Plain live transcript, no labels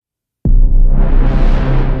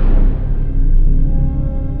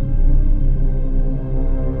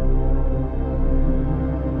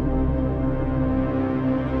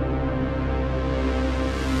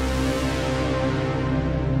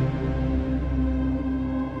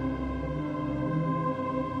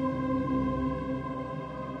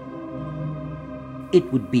It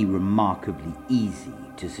would be remarkably easy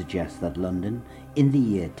to suggest that London, in the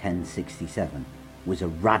year 1067, was a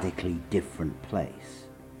radically different place,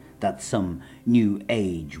 that some new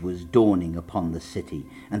age was dawning upon the city,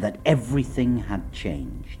 and that everything had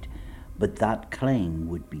changed. But that claim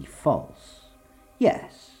would be false.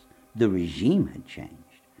 Yes, the regime had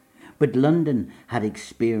changed, but London had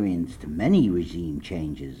experienced many regime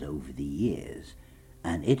changes over the years,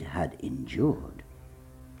 and it had endured.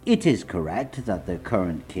 It is correct that the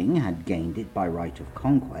current king had gained it by right of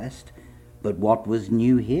conquest, but what was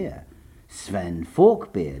new here? Sven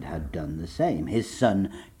Forkbeard had done the same, his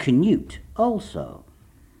son Canute also.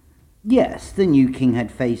 Yes, the new king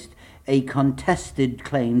had faced a contested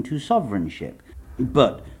claim to sovereignship,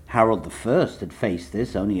 but Harold I had faced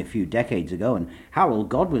this only a few decades ago, and Harold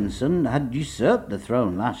Godwinson had usurped the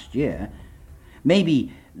throne last year.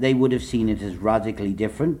 Maybe they would have seen it as radically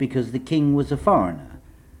different because the king was a foreigner.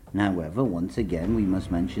 However, once again, we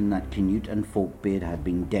must mention that Canute and Forkbeard had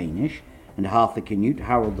been Danish, and Arthur Canute,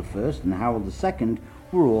 Harold I, and Harold II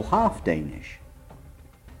were all half Danish.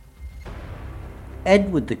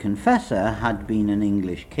 Edward the Confessor had been an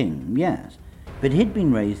English king, yes, but he'd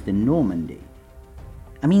been raised in Normandy.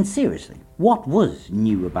 I mean, seriously, what was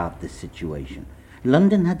new about this situation?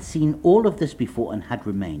 London had seen all of this before and had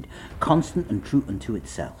remained constant and true unto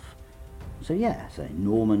itself. So yes, a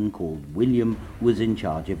Norman called William was in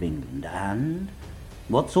charge of England, and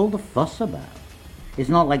what's all the fuss about? It's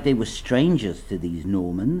not like they were strangers to these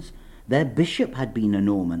Normans. Their bishop had been a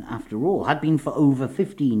Norman, after all, had been for over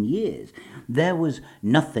 15 years. There was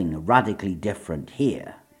nothing radically different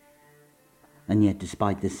here. And yet,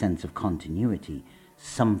 despite this sense of continuity,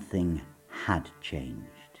 something had changed.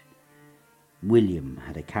 William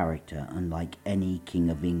had a character unlike any king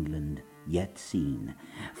of England yet seen.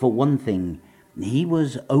 For one thing, he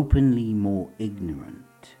was openly more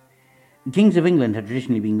ignorant. Kings of England had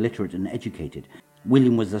traditionally been literate and educated.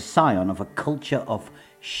 William was the scion of a culture of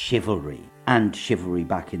chivalry, and chivalry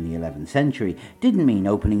back in the 11th century didn't mean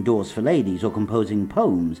opening doors for ladies or composing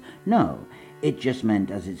poems. No, it just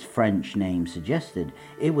meant, as its French name suggested,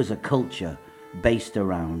 it was a culture based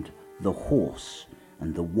around the horse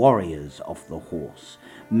and the warriors of the horse,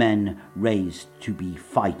 men raised to be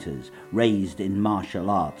fighters, raised in martial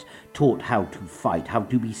arts, taught how to fight, how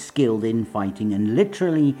to be skilled in fighting, and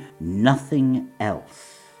literally nothing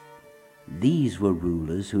else. These were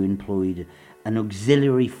rulers who employed an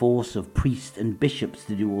auxiliary force of priests and bishops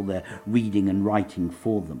to do all their reading and writing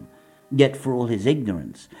for them. Yet for all his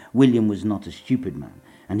ignorance, William was not a stupid man,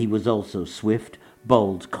 and he was also swift,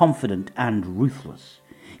 bold, confident, and ruthless.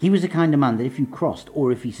 He was the kind of man that if you crossed,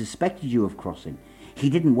 or if he suspected you of crossing, he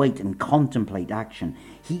didn't wait and contemplate action.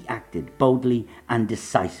 He acted boldly and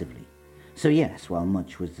decisively. So yes, while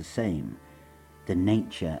much was the same, the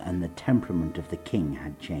nature and the temperament of the king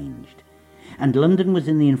had changed. And London was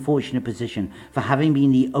in the unfortunate position for having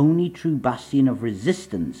been the only true bastion of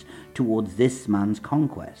resistance towards this man's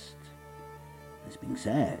conquest. This being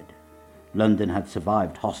said, London had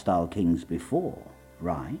survived hostile kings before,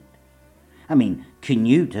 right? I mean,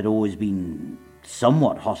 Canute had always been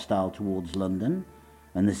somewhat hostile towards London,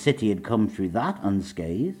 and the city had come through that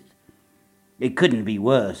unscathed. It couldn't be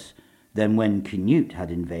worse than when Canute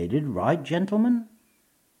had invaded, right, gentlemen?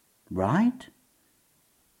 Right?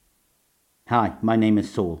 Hi, my name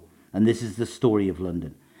is Saul, and this is the story of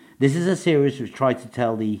London. This is a series which tries to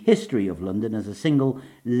tell the history of London as a single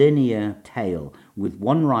linear tale, with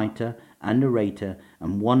one writer and narrator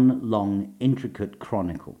and one long, intricate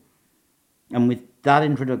chronicle. And with that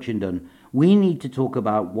introduction done, we need to talk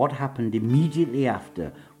about what happened immediately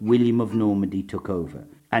after William of Normandy took over,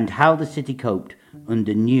 and how the city coped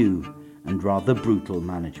under new and rather brutal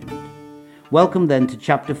management. Welcome then to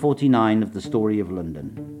chapter 49 of the story of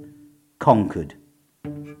London. Conquered.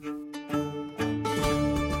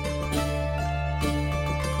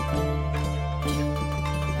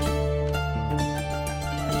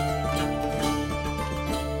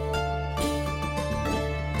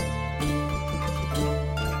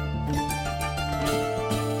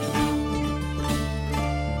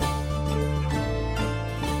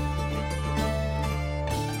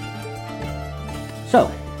 So,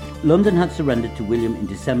 London had surrendered to William in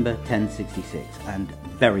December 1066, and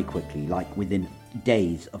very quickly, like within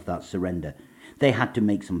days of that surrender, they had to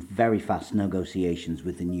make some very fast negotiations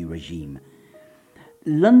with the new regime.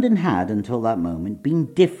 London had, until that moment,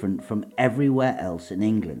 been different from everywhere else in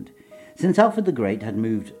England. Since Alfred the Great had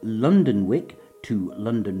moved Londonwick to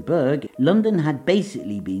Londonburg, London had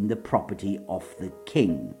basically been the property of the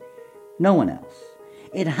king. No one else.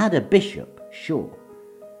 It had a bishop, sure,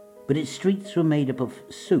 but its streets were made up of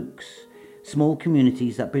souks small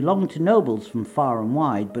communities that belonged to nobles from far and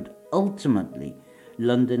wide, but ultimately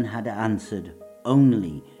London had answered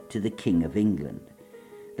only to the King of England.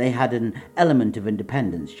 They had an element of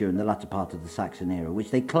independence during the latter part of the Saxon era,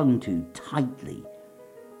 which they clung to tightly.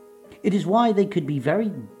 It is why they could be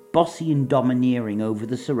very bossy and domineering over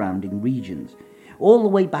the surrounding regions. All the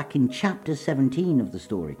way back in chapter 17 of the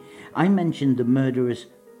story, I mentioned the murderous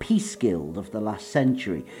Peace Guild of the last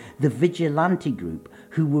century, the vigilante group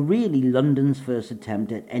who were really London's first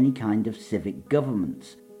attempt at any kind of civic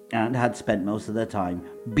governments and had spent most of their time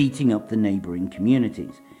beating up the neighbouring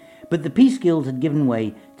communities. But the Peace Guild had given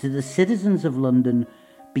way to the citizens of London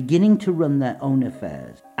beginning to run their own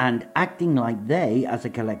affairs and acting like they, as a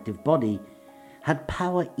collective body, had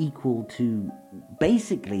power equal to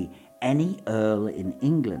basically any earl in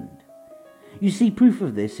England. You see proof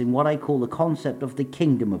of this in what I call the concept of the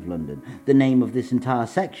Kingdom of London, the name of this entire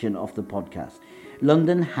section of the podcast.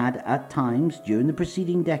 London had at times during the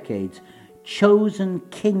preceding decades chosen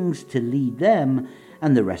kings to lead them,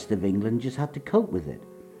 and the rest of England just had to cope with it.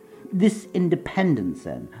 This independence,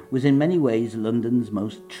 then, was in many ways London's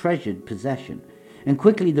most treasured possession, and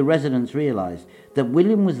quickly the residents realised that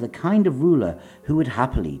William was the kind of ruler who would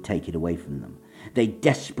happily take it away from them. They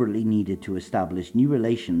desperately needed to establish new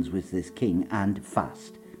relations with this king, and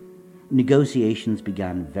fast. Negotiations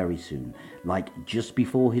began very soon, like just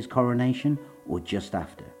before his coronation or just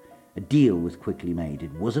after. A deal was quickly made.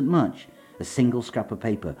 It wasn't much, a single scrap of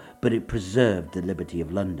paper, but it preserved the liberty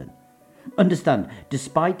of London. Understand,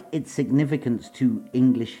 despite its significance to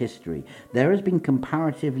English history, there has been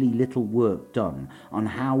comparatively little work done on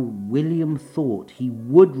how William thought he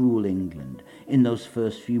would rule England in those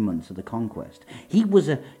first few months of the conquest. He was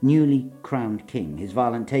a newly crowned king. His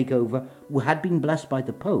violent takeover had been blessed by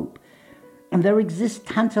the Pope, and there exist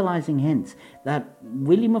tantalizing hints that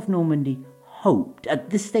William of Normandy hoped,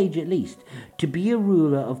 at this stage at least, to be a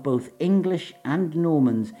ruler of both English and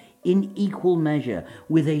Normans in equal measure,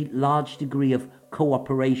 with a large degree of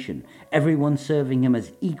cooperation, everyone serving him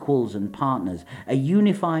as equals and partners, a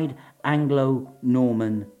unified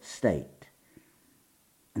Anglo-Norman state.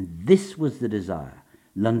 And this was the desire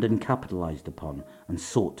London capitalised upon and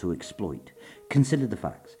sought to exploit. Consider the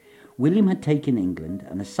facts. William had taken England,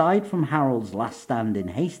 and aside from Harold's last stand in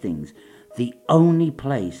Hastings, the only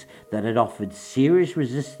place that had offered serious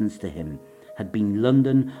resistance to him had been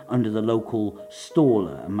London under the local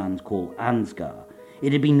Staller, a man called Ansgar.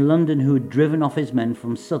 It had been London who had driven off his men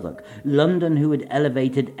from Southwark, London who had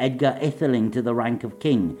elevated Edgar Atheling to the rank of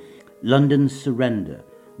king. London's surrender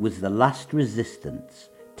was the last resistance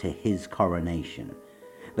to his coronation.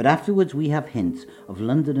 But afterwards we have hints of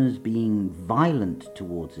Londoners being violent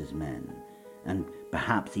towards his men, and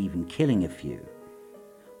perhaps even killing a few.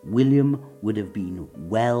 William would have been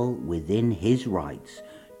well within his rights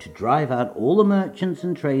to drive out all the merchants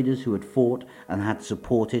and traders who had fought and had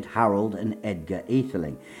supported Harold and Edgar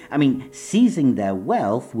Atheling. Seizing their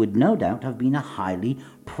wealth would no doubt have been a highly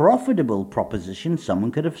profitable proposition, someone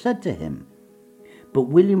could have said to him. But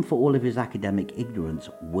William, for all of his academic ignorance,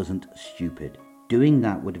 wasn't stupid. Doing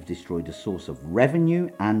that would have destroyed a source of revenue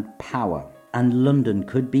and power. And London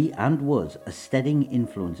could be, and was, a steadying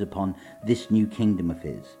influence upon this new kingdom of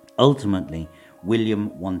his. Ultimately,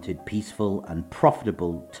 William wanted peaceful and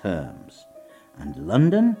profitable terms. And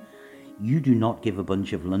London? You do not give a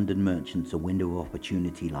bunch of London merchants a window of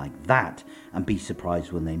opportunity like that and be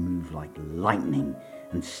surprised when they move like lightning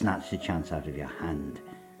and snatch the chance out of your hand.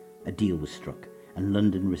 A deal was struck, and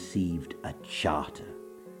London received a charter.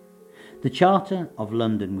 The Charter of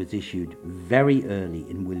London was issued very early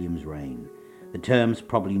in William's reign. The terms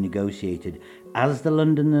probably negotiated as the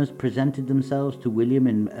Londoners presented themselves to William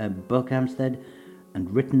in Berkhamsted, and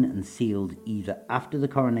written and sealed either after the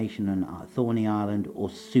coronation on Thorney Island or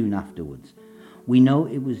soon afterwards. We know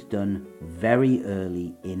it was done very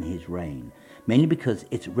early in his reign, mainly because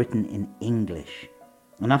it's written in English.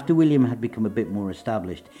 And after William had become a bit more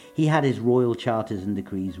established, he had his royal charters and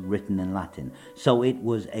decrees written in Latin, so it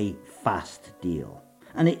was a fast deal.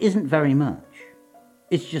 And it isn't very much.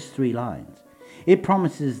 It's just 3 lines. It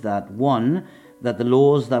promises that 1, that the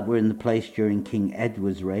laws that were in place during King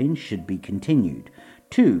Edward's reign should be continued.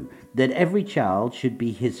 2, that every child should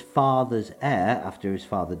be his father's heir after his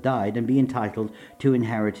father died and be entitled to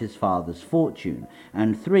inherit his father's fortune.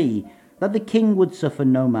 And 3, that the king would suffer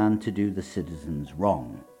no man to do the citizens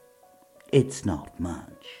wrong. It's not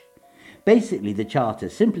much. Basically, the charter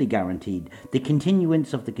simply guaranteed the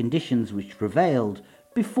continuance of the conditions which prevailed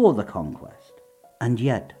before the conquest. And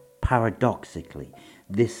yet, paradoxically,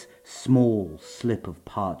 this small slip of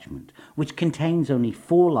parchment, which contains only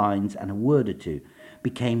 4 lines and a word or two,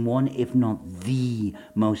 became one, if not the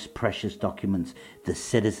most precious documents the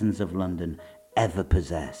citizens of London ever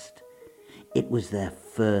possessed. It was their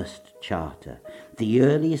first charter, the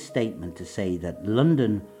earliest statement to say that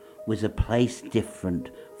London was a place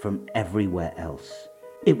different from everywhere else.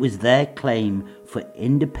 It was their claim for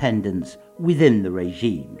independence within the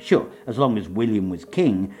regime. Sure, as long as William was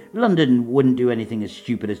king, London wouldn't do anything as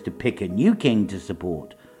stupid as to pick a new king to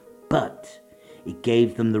support. But it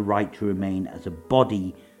gave them the right to remain as a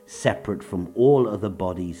body separate from all other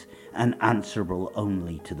bodies and answerable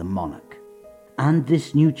only to the monarch. And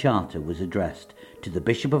this new charter was addressed to the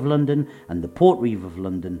Bishop of London and the Portreeve of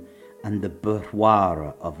London and the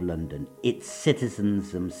bourgeois of London, its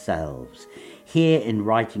citizens themselves. Here in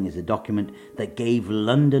writing is a document that gave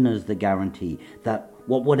Londoners the guarantee that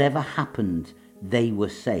whatever happened, they were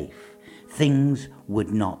safe. Things would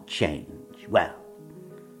not change. Well,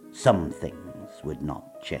 some things would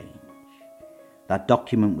not change. That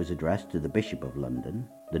document was addressed to the Bishop of London,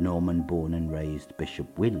 the Norman-born and raised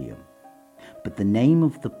Bishop William. But the name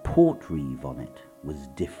of the Portreeve on it was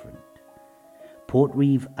different.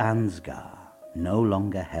 Portreeve Ansgar no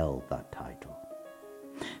longer held that title.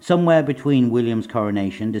 Somewhere between William's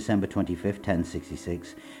coronation, December 25th,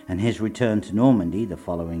 1066, and his return to Normandy the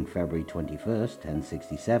following February 21st,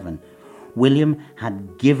 1067, William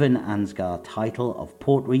had given Ansgar title of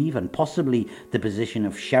Portreeve and possibly the position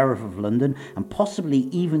of Sheriff of London and possibly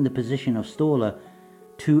even the position of Staller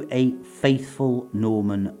to a faithful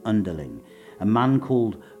Norman underling, a man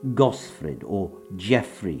called Gosfrid or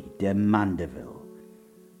Geoffrey de Mandeville.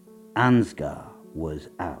 Ansgar was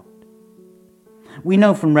out. We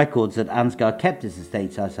know from records that Ansgar kept his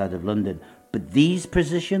estates outside of London, but these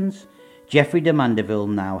positions, Geoffrey de Mandeville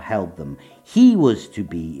now held them. He was to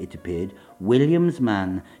be, it appeared, William's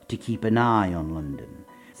man to keep an eye on London,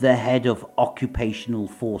 the head of occupational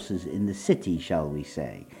forces in the city, shall we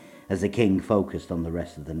say, as the king focused on the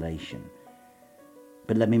rest of the nation.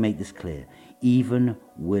 But let me make this clear, even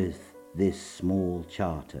with this small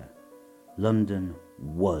charter, London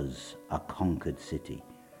was a conquered city.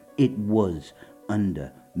 It was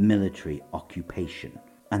under military occupation,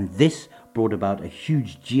 and this brought about a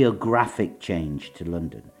huge geographic change to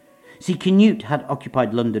London. See, Canute had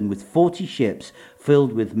occupied London with 40 ships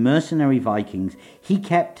filled with mercenary Vikings he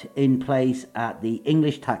kept in place at the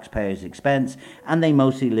English taxpayers' expense, and they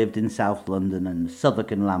mostly lived in South London and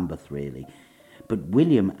Southwark and Lambeth, really. But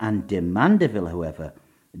William and de Mandeville, however,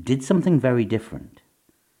 did something very different.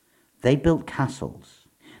 They built castles.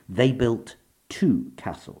 They built 2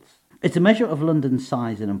 castles. It's a measure of London's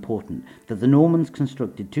size and importance that the Normans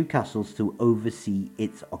constructed 2 castles to oversee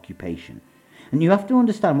its occupation. And you have to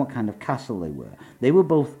understand what kind of castle they were. They were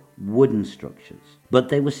both wooden structures, but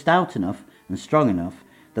they were stout enough and strong enough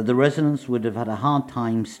that the residents would have had a hard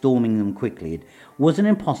time storming them quickly. It wasn't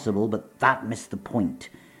impossible, but that missed the point.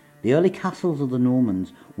 The early castles of the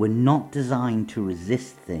Normans were not designed to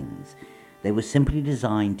resist things. They were simply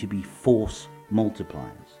designed to be force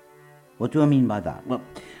multipliers. What do I mean by that? Well,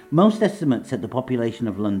 most estimates set the population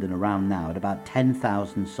of London around now at about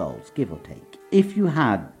 10,000 souls, give or take. If you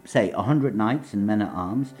had, say, 100 knights and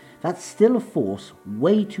men-at-arms, that's still a force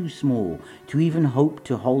way too small to even hope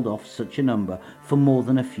to hold off such a number for more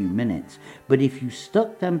than a few minutes. But if you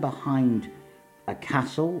stuck them behind a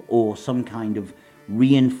castle or some kind of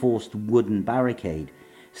reinforced wooden barricade,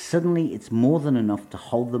 suddenly it's more than enough to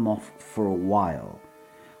hold them off for a while.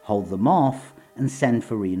 Hold them off and send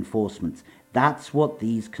for reinforcements. That's what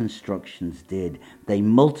these constructions did. They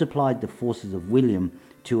multiplied the forces of William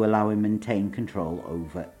to allow him maintain control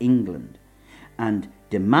over England. And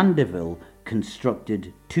de Mandeville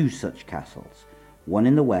constructed 2 such castles, one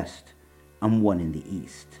in the west and one in the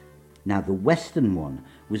east. Now the western one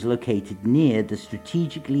was located near the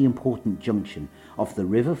strategically important junction of the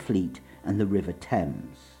River Fleet and the River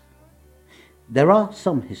Thames. There are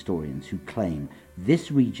some historians who claim this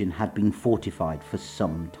region had been fortified for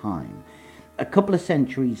some time. A couple of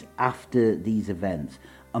centuries after these events,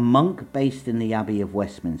 a monk based in the Abbey of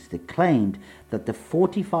Westminster claimed that the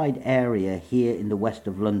fortified area here in the west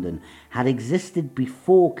of London had existed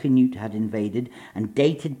before Canute had invaded and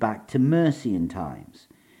dated back to Mercian times.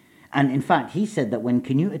 And in fact, he said that when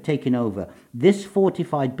Canute had taken over, this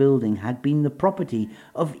fortified building had been the property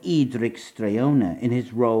of Edric Streona in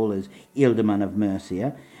his role as Ealdorman of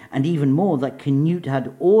Mercia, and even more, that Canute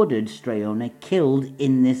had ordered Streona killed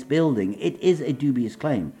in this building. It is a dubious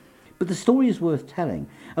claim, but the story is worth telling,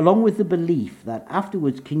 along with the belief that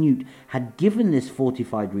afterwards Canute had given this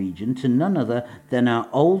fortified region to none other than our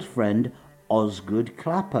old friend Osgood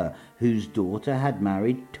Clapper, whose daughter had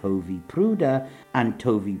married Tovey Pruder, and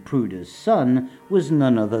Tovey Pruder's son was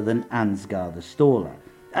none other than Ansgar the Staller.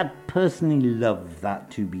 I'd personally love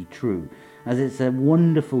that to be true, as it's a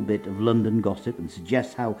wonderful bit of London gossip and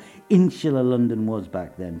suggests how insular London was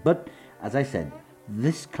back then. But, as I said,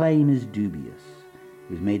 this claim is dubious.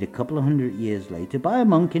 It was made a couple of hundred years later by a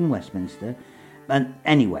monk in Westminster. And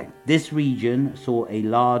anyway, this region saw a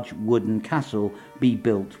large wooden castle be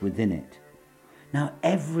built within it. Now,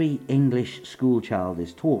 every English schoolchild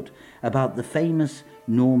is taught about the famous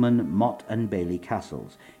Norman Motte and Bailey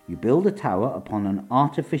castles. You build a tower upon an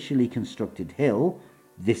artificially constructed hill,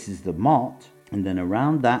 this is the motte, and then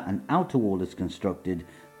around that an outer wall is constructed,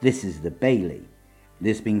 this is the bailey.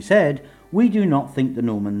 This being said, we do not think the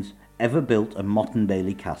Normans ever built a Motte and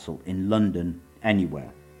Bailey castle in London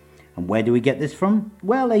anywhere. And where do we get this from?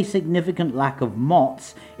 Well, a significant lack of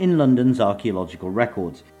mottes in London's archaeological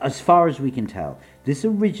records. As far as we can tell, this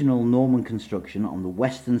original Norman construction on the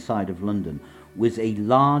western side of London was a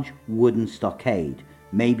large wooden stockade,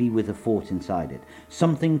 maybe with a fort inside it.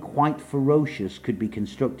 Something quite ferocious could be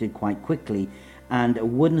constructed quite quickly, and a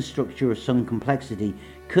wooden structure of some complexity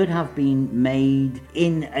could have been made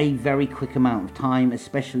in a very quick amount of time,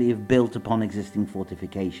 especially if built upon existing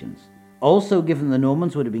fortifications. Also, given the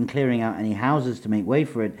Normans would have been clearing out any houses to make way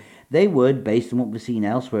for it, they would, based on what we've seen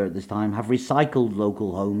elsewhere at this time, have recycled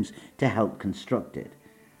local homes to help construct it.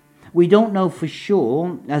 We don't know for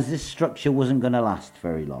sure, as this structure wasn't going to last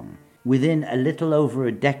very long. Within a little over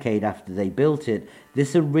a decade after they built it,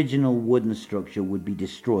 this original wooden structure would be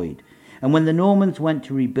destroyed. And when the Normans went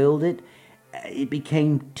to rebuild it, it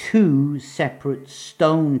became two separate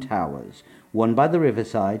stone towers, one by the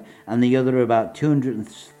riverside and the other about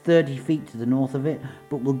 230 feet to the north of it,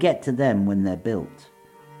 but we'll get to them when they're built.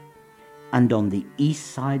 And on the east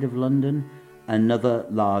side of London, another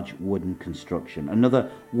large wooden construction,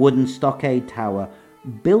 another wooden stockade tower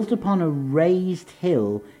built upon a raised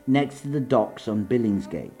hill next to the docks on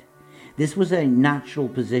Billingsgate. This was a natural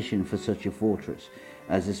position for such a fortress,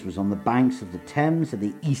 as this was on the banks of the Thames at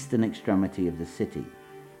the eastern extremity of the city.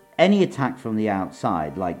 Any attack from the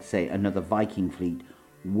outside, like, say, another Viking fleet,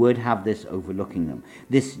 would have this overlooking them.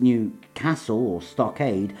 This new castle or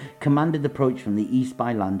stockade commanded the approach from the east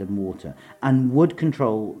by land and water, and would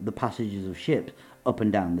control the passages of ships up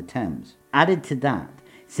and down the Thames. Added to that,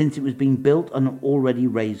 since it was being built on already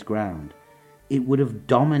raised ground, it would have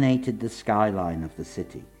dominated the skyline of the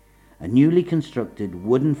city. A newly constructed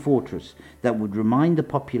wooden fortress that would remind the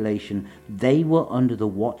population they were under the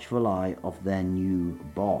watchful eye of their new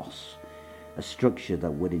boss. A structure that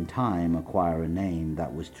would in time acquire a name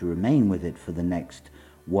that was to remain with it for the next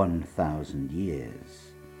 1,000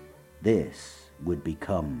 years. This would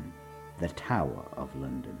become the Tower of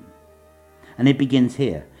London. And it begins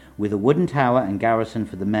here, with a wooden tower and garrison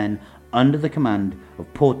for the men under the command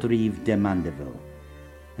of Portrive de Mandeville.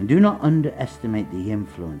 And do not underestimate the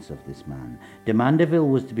influence of this man. De Mandeville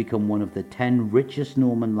was to become one of the 10 richest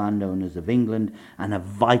Norman landowners of England and a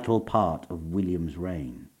vital part of William's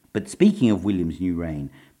reign. But speaking of William's new reign,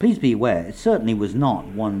 please be aware it certainly was not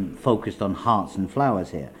one focused on hearts and flowers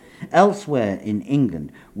here. Elsewhere in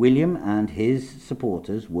England, William and his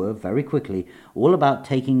supporters were very quickly all about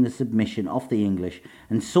taking the submission of the English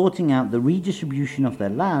and sorting out the redistribution of their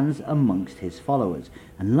lands amongst his followers,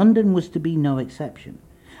 and London was to be no exception.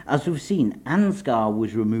 As we've seen, Ansgar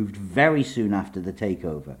was removed very soon after the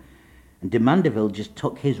takeover, and de Mandeville just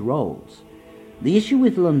took his roles. The issue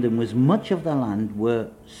with London was much of the land were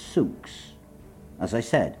souks. As I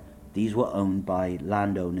said, these were owned by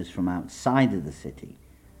landowners from outside of the city.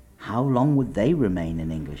 How long would they remain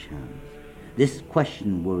in English hands? This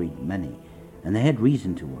question worried many, and they had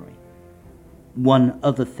reason to worry. One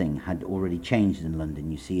other thing had already changed in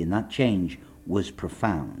London, you see, and that change was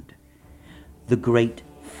profound. The Great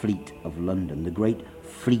Fleet of London, the Great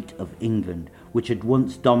Fleet of England, which had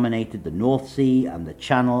once dominated the North Sea and the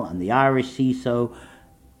Channel and the Irish Sea, so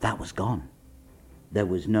that was gone. There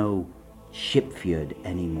was no shipfeard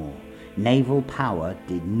anymore. Naval power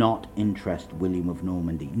did not interest William of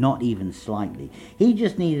Normandy, not even slightly. He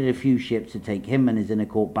just needed a few ships to take him and his inner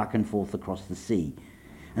court back and forth across the sea.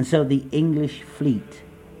 And so the English fleet,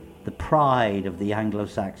 the pride of the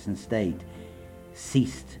Anglo-Saxon state,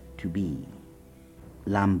 ceased to be.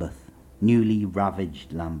 Lambeth, newly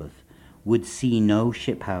ravaged Lambeth, would see no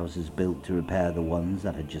ship houses built to repair the ones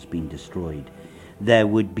that had just been destroyed. There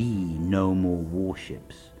would be no more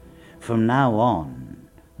warships. From now on,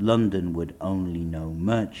 London would only know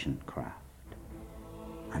merchant craft.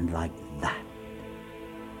 And like that,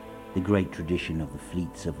 the great tradition of the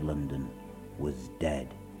fleets of London was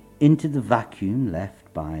dead. Into the vacuum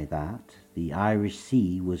left by that, the Irish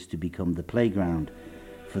Sea was to become the playground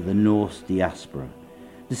for the Norse diaspora.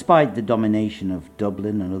 Despite the domination of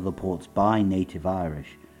Dublin and other ports by native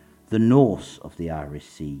Irish, the Norse of the Irish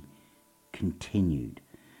Sea continued.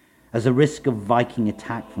 As the risk of Viking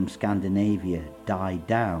attack from Scandinavia died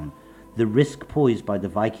down, the risk posed by the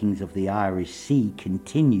Vikings of the Irish Sea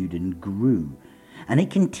continued and grew, and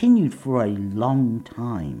it continued for a long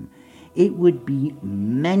time. It would be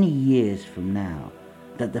many years from now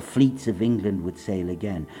that the fleets of England would sail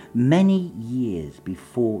again, many years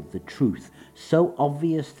before the truth, so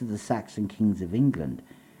obvious to the Saxon kings of England,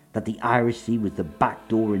 that the Irish Sea was the back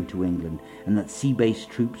door into England, and that sea-based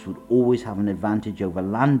troops would always have an advantage over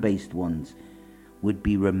land-based ones, would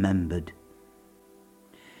be remembered.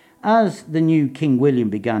 As the new King William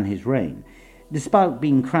began his reign, despite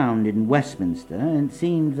being crowned in Westminster, it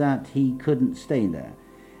seemed that he couldn't stay there,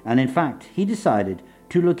 and in fact he decided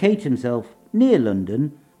to locate himself near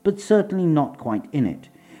London, but certainly not quite in it.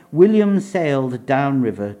 William sailed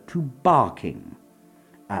downriver to Barking.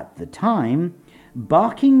 At the time,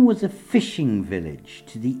 Barking was a fishing village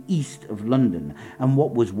to the east of London, and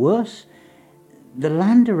what was worse, the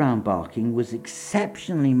land around Barking was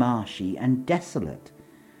exceptionally marshy and desolate.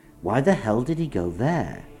 Why the hell did he go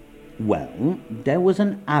there? Well, there was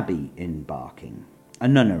an abbey in Barking, a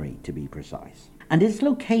nunnery to be precise, and its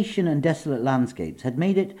location and desolate landscapes had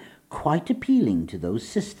made it quite appealing to those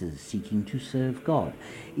sisters seeking to serve God.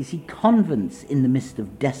 You see, convents in the midst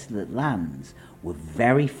of desolate lands were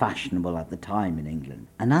very fashionable at the time in England,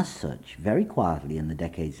 and as such, very quietly in the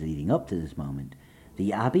decades leading up to this moment,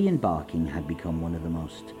 the abbey in Barking had become one of the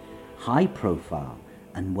most high-profile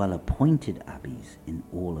and well-appointed abbeys in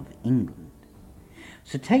all of England.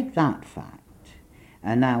 So take that fact,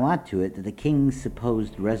 and now add to it that the king's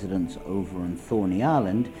supposed residence over on Thorney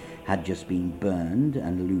Island had just been burned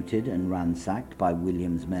and looted and ransacked by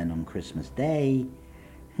William's men on Christmas Day.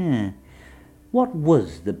 What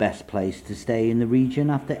was the best place to stay in the region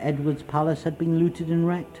after Edward's palace had been looted and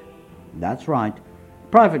wrecked? That's right,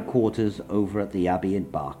 private quarters over at the abbey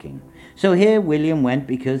at Barking. So here William went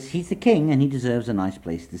because he's the king and he deserves a nice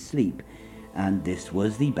place to sleep. And this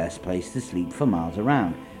was the best place to sleep for miles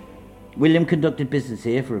around. William conducted business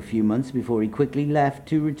here for a few months before he quickly left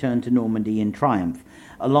to return to Normandy in triumph,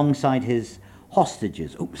 alongside his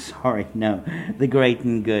hostages. The great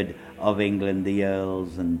and good of England, the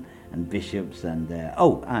earls and bishops, and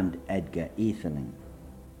Edgar Etheling.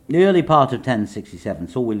 The early part of 1067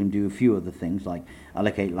 saw William do a few other things, like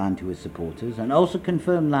allocate land to his supporters, and also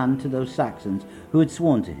confirm land to those Saxons who had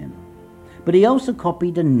sworn to him. But he also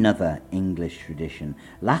copied another English tradition,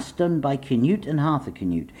 last done by Canute and Arthur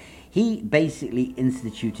Canute. He basically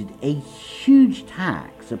instituted a huge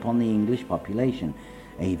tax upon the English population,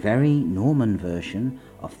 a very Norman version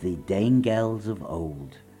of the Danegels of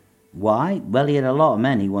old. Why? Well, he had a lot of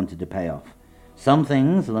men he wanted to pay off. Some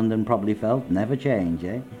things, London probably felt, never change,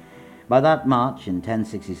 By that March in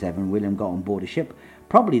 1067, William got on board a ship,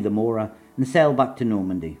 probably the Mora, and sailed back to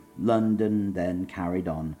Normandy. London then carried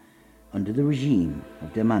on under the regime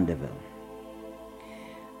of de Mandeville.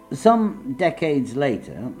 Some decades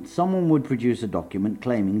later, someone would produce a document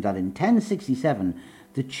claiming that in 1067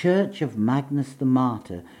 the Church of Magnus the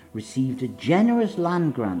Martyr received a generous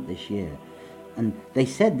land grant this year, and they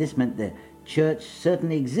said this meant the church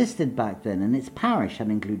certainly existed back then, and its parish had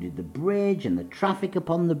included the bridge and the traffic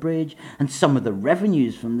upon the bridge and some of the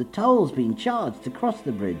revenues from the tolls being charged to cross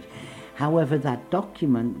the bridge. However, that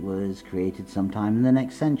document was created sometime in the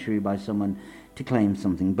next century by someone to claim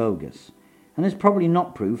something bogus, and is probably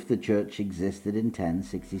not proof the church existed in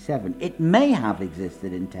 1067. It may have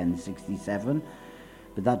existed in 1067,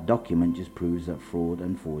 but that document just proves that fraud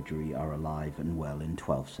and forgery are alive and well in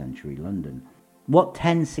 12th century London. What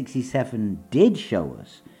 1067 did show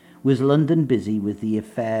us was London busy with the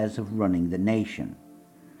affairs of running the nation.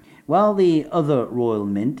 While the other royal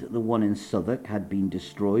mint, the one in Southwark, had been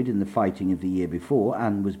destroyed in the fighting of the year before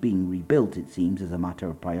and was being rebuilt, it seems, as a matter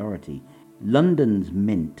of priority, London's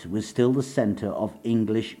mint was still the centre of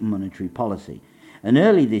English monetary policy, and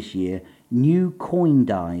early this year new coin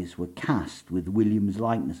dies were cast with William's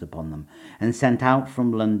likeness upon them and sent out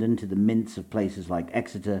from London to the mints of places like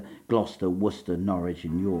Exeter, Gloucester, Worcester, Norwich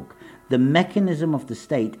and York. The mechanism of the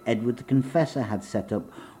state Edward the Confessor had set up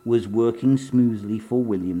was working smoothly for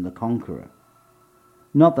William the Conqueror.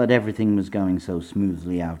 Not that everything was going so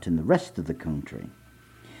smoothly out in the rest of the country.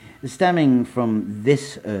 Stemming from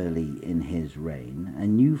this early in his reign, a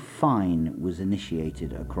new fine was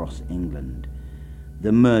initiated across England,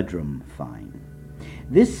 the Murdrum fine.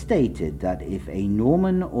 This stated that if a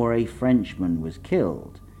Norman or a Frenchman was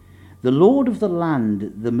killed, The lord of the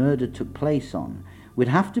land the murder took place on would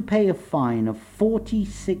have to pay a fine of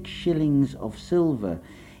 46 shillings of silver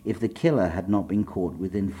if the killer had not been caught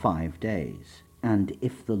within 5 days. And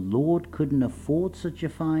if the lord couldn't afford such a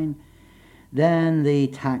fine, then the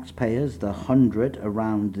taxpayers, the 100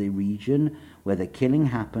 around the region where the killing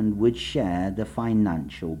happened, would share the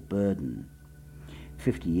financial burden.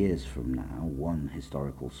 50 years from now, one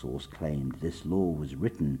historical source claimed this law was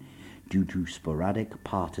written due to sporadic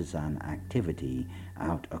partisan activity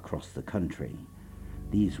out across the country.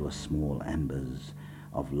 These were small embers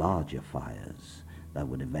of larger fires that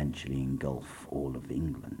would eventually engulf all of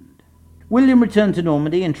England. William returned to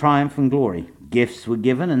Normandy in triumph and glory. Gifts were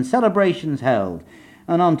given and celebrations held,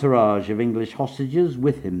 an entourage of English hostages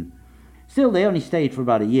with him. Still, they only stayed for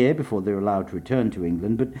about a year before they were allowed to return to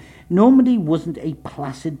England, but Normandy wasn't a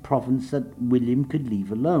placid province that William could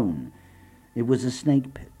leave alone. It was a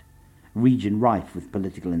snake pit, a region rife with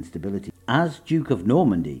political instability. As Duke of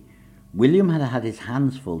Normandy, William had had his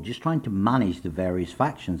hands full just trying to manage the various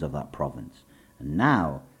factions of that province, and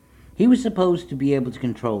now he was supposed to be able to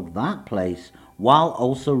control that place while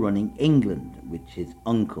also running England, which his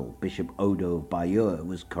uncle, Bishop Odo of Bayeux,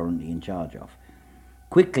 was currently in charge of.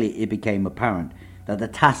 Quickly it became apparent that the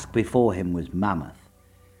task before him was mammoth.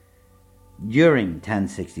 During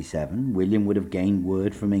 1067, William would have gained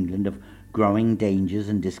word from England of growing dangers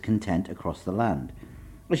and discontent across the land.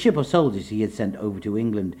 A ship of soldiers he had sent over to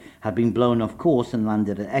England had been blown off course and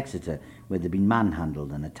landed at Exeter, where they'd been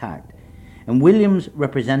manhandled and attacked. And William's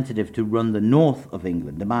representative to run the north of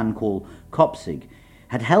England, a man called Copsig,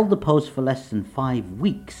 had held the post for less than 5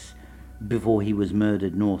 weeks before he was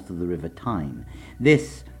murdered north of the River Tyne.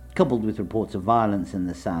 This, coupled with reports of violence in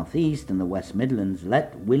the southeast and the West Midlands,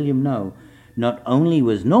 let William know not only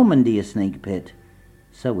was Normandy a snake pit,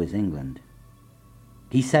 so was England.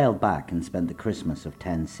 He sailed back and spent the Christmas of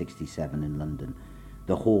 1067 in London,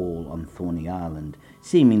 the hall on Thorney Island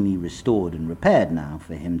seemingly restored and repaired now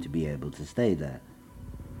for him to be able to stay there.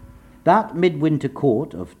 That midwinter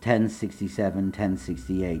court of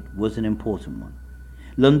 1067-1068 was an important one.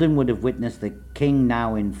 London would have witnessed the king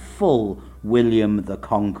now in full William the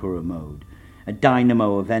Conqueror mode, a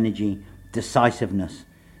dynamo of energy, decisiveness,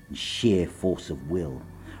 and sheer force of will.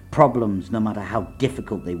 Problems, no matter how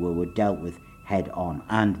difficult they were dealt with head on,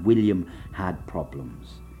 and William had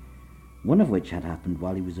problems, one of which had happened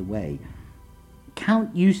while he was away.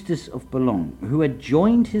 Count Eustace of Boulogne, who had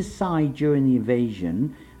joined his side during the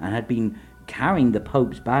invasion and had been carrying the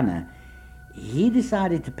Pope's banner, he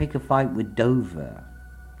decided to pick a fight with Dover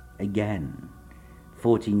again,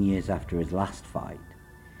 14 years after his last fight.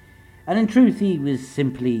 And in truth, he was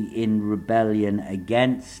simply in rebellion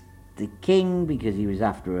against the king because he was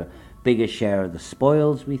after a bigger share of the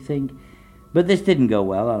spoils, we think. But this didn't go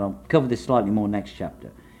well, and I'll cover this slightly more next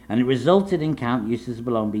chapter. And it resulted in Count Eustace of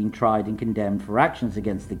Boulogne being tried and condemned for actions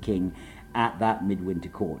against the king at that midwinter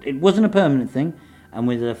court. It wasn't a permanent thing, and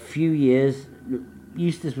within a few years,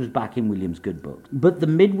 Eustace was back in William's good books. But the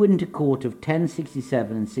midwinter court of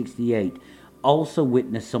 1067 and 68 also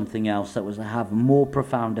witnessed something else that was to have a more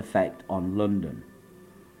profound effect on London.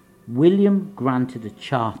 William granted a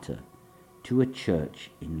charter to a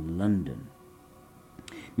church in London.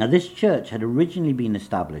 Now, this church had originally been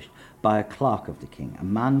established by a clerk of the king, a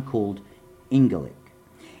man called Ingalik.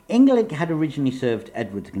 Ingalik had originally served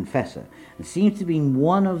Edward the Confessor, and seems to have been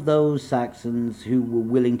one of those Saxons who were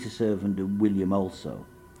willing to serve under William also.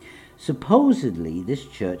 Supposedly, this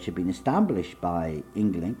church had been established by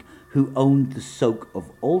Ingalik, who owned the Soak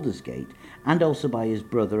of Aldersgate, and also by his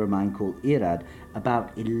brother, a man called Irad,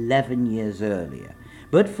 about 11 years earlier.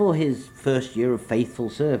 But for his first year of faithful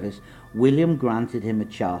service, William granted him a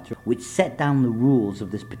charter which set down the rules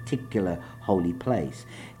of this particular holy place.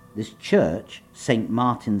 This church, St.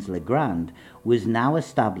 Martin's le Grand, was now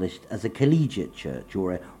established as a collegiate church,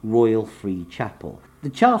 or a royal free chapel. The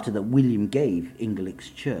charter that William gave Ingalik's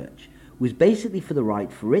church was basically for the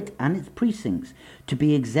right for it and its precincts to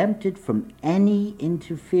be exempted from any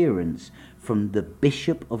interference from the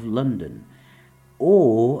Bishop of London,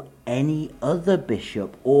 or any other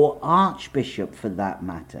bishop or archbishop for that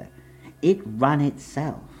matter. It ran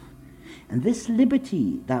itself. And this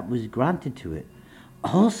liberty that was granted to it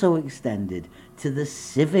also extended to the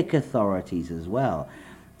civic authorities as well.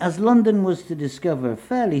 As London was to discover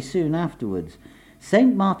fairly soon afterwards,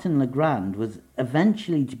 St. Martin le Grand was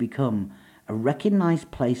eventually to become a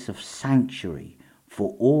recognized place of sanctuary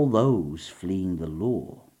for all those fleeing the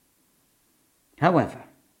law. However,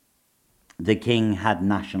 the king had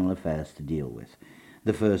national affairs to deal with,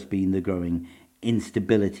 the first being the growing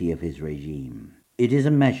instability of his regime. It is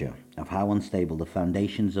a measure of how unstable the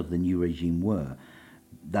foundations of the new regime were,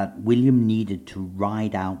 that William needed to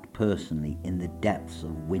ride out personally in the depths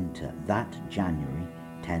of winter that January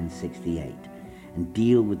 1068 and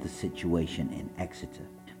deal with the situation in Exeter.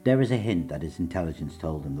 There is a hint that his intelligence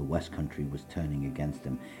told him the West Country was turning against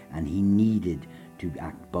him and he needed to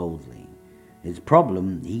act boldly. His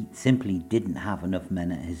problem, he simply didn't have enough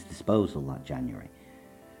men at his disposal that January.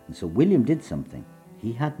 And so William did something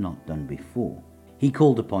he had not done before. He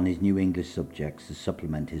called upon his new English subjects to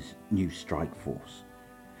supplement his new strike force.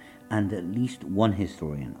 And at least one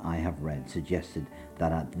historian I have read suggested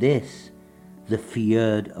that at this, the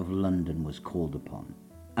Fjord of London was called upon.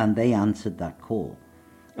 And they answered that call.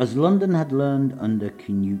 As London had learned under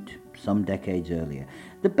Canute some decades earlier,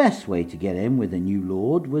 the best way to get in with a new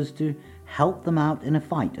lord was to help them out in a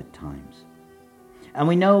fight at times. And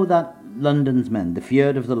we know that London's men, the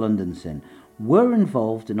Fjord of the London Sin, were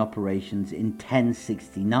involved in operations in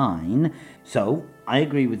 1069, so I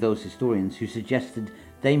agree with those historians who suggested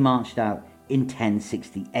they marched out in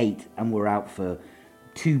 1068 and were out for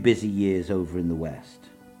 2 busy years over in the west.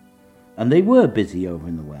 And they were busy over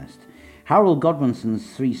in the west. Harold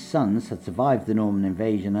Godwinson's 3 sons had survived the Norman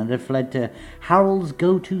invasion and had fled to Harold's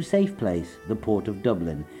go-to safe place, the port of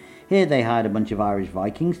Dublin. Here they hired a bunch of Irish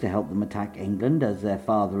Vikings to help them attack England, as their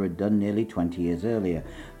father had done nearly 20 years earlier.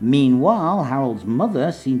 Meanwhile, Harold's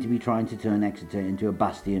mother seemed to be trying to turn Exeter into a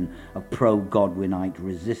bastion of pro-Godwinite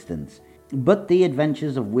resistance. But the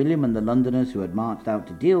adventures of William and the Londoners who had marched out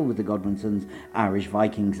to deal with the Godwinsons, Irish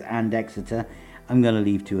Vikings and Exeter, I'm going to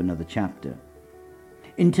leave to another chapter.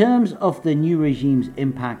 In terms of the new regime's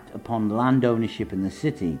impact upon land ownership in the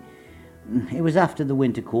city, it was after the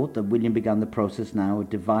Winter Court that William began the process now of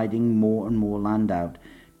dividing more and more land out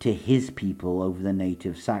to his people over the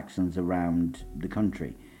native Saxons around the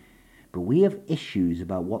country. But we have issues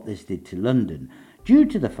about what this did to London, due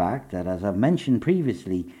to the fact that, as I've mentioned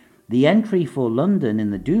previously, the entry for London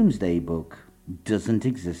in the Domesday Book doesn't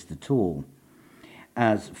exist at all.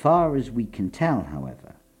 As far as we can tell,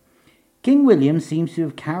 however, King William seems to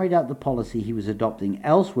have carried out the policy he was adopting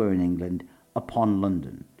elsewhere in England upon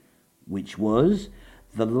London, which was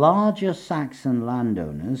the larger Saxon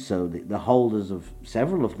landowners, so the holders of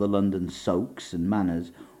several of the London soaks and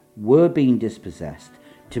manors, were being dispossessed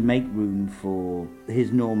to make room for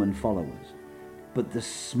his Norman followers. But the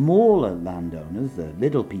smaller landowners, the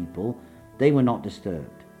little people, they were not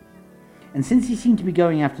disturbed. And since he seemed to be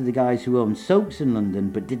going after the guys who owned soaks in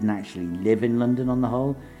London but didn't actually live in London on the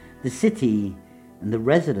whole, the city and the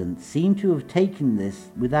residents seem to have taken this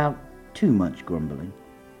without too much grumbling.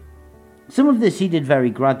 Some of this he did very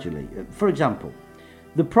gradually. For example,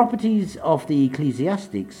 the properties of the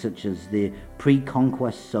ecclesiastics, such as the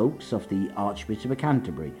pre-conquest soaks of the Archbishop of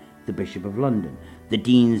Canterbury, the Bishop of London, the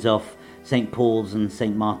deans of St. Paul's and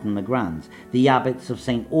St. Martin le Grands, the abbots of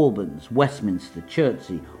St. Albans, Westminster,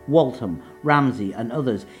 Chertsey, Waltham, Ramsey and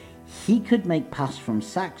others, he could make pass from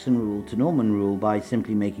Saxon rule to Norman rule by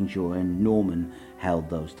simply making sure a Norman held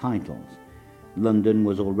those titles. London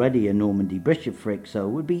was already a Normandy bishopric, so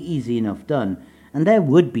it would be easy enough done, and there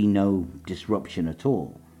would be no disruption at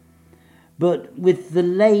all. But with the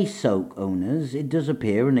lay soak owners, it does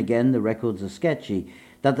appear, and again the records are sketchy,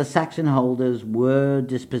 that the Saxon holders were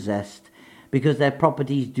dispossessed because their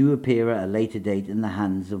properties do appear at a later date in the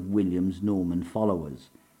hands of William's Norman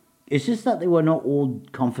followers. It's just that they were not all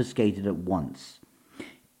confiscated at once.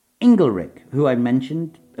 Ingelric, who I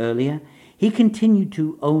mentioned earlier, he continued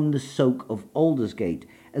to own the soak of Aldersgate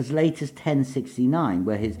as late as 1069,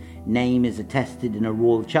 where his name is attested in a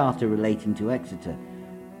royal charter relating to Exeter.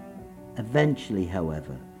 Eventually,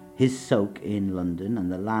 however, his soak in London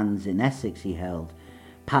and the lands in Essex he held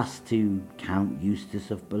passed to Count Eustace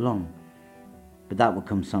of Boulogne. But that would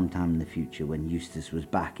come sometime in the future when Eustace was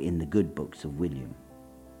back in the good books of William.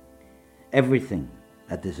 Everything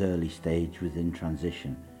at this early stage was in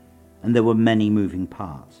transition, and there were many moving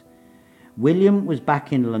parts. William was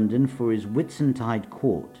back in London for his Whitsuntide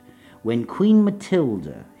court when Queen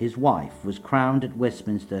Matilda, his wife, was crowned at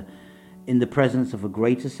Westminster in the presence of a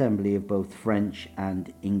great assembly of both French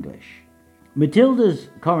and English. Matilda's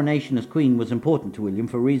coronation as queen was important to William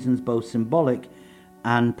for reasons both symbolic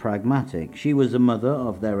and pragmatic. She was the mother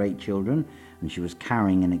of their 8 children, and she was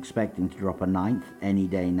carrying and expecting to drop a 9th any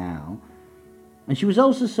day now. And she was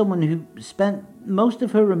also someone who spent most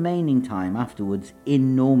of her remaining time afterwards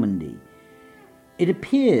in Normandy. It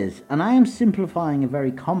appears, and I am simplifying a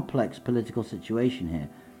very complex political situation here,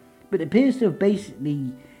 but it appears to have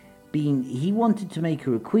basically been he wanted to make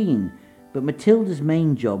her a queen, but Matilda's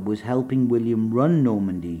main job was helping William run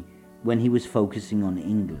Normandy when he was focusing on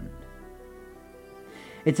England.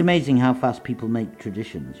 It's amazing how fast people make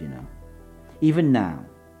traditions, you know. Even now,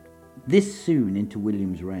 This soon into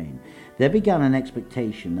William's reign, there began an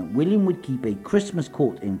expectation that William would keep a Christmas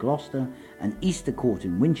court in Gloucester, an Easter court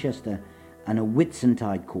in Winchester, and a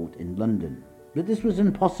Whitsuntide court in London. But this was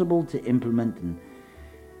impossible to implement, and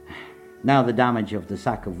now the damage of the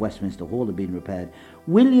sack of Westminster Hall had been repaired,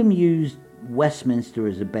 William used Westminster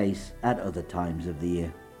as a base at other times of the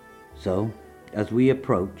year. So, as we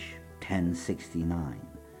approach 1069,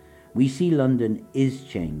 we see London is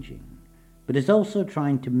changing, but is also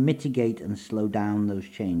trying to mitigate and slow down those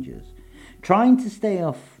changes, trying to stay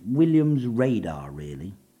off William's radar,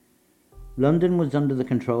 really. London was under the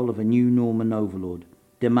control of a new Norman overlord,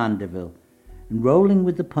 de Mandeville, and rolling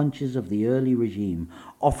with the punches of the early regime,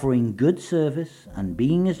 offering good service and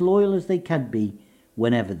being as loyal as they could be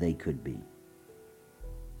whenever they could be.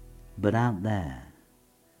 But out there,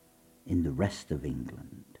 in the rest of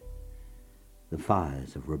England, the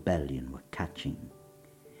fires of rebellion were catching,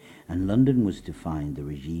 and London was to find the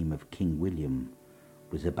regime of King William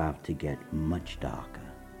was about to get much darker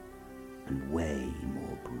and way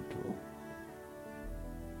more brutal.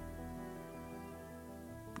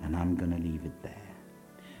 And I'm going to leave it there.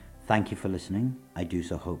 Thank you for listening. I do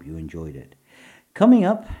so hope you enjoyed it. Coming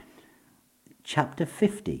up, chapter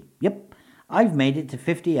 50. Yep, I've made it to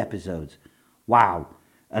 50 episodes. Wow.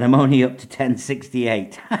 And I'm only up to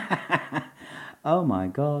 1068. Oh my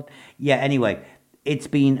God. Yeah, anyway, it's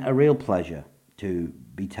been a real pleasure to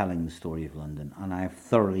be telling the story of London, and I've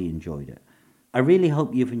thoroughly enjoyed it. I really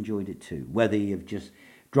hope you've enjoyed it too, whether you've just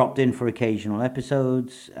dropped in for occasional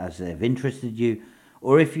episodes as they've interested you,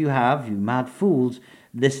 or if you have, you mad fools,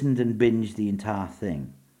 listened and binged the entire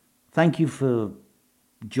thing. Thank you for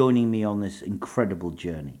joining me on this incredible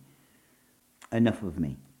journey. Enough of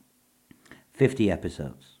me. 50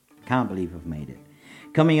 episodes. Can't believe I've made it.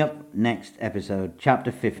 Coming up next episode,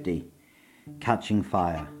 chapter 50, Catching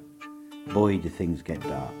Fire. Boy, do things get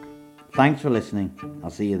dark. Thanks for listening. I'll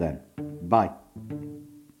see you then. Bye.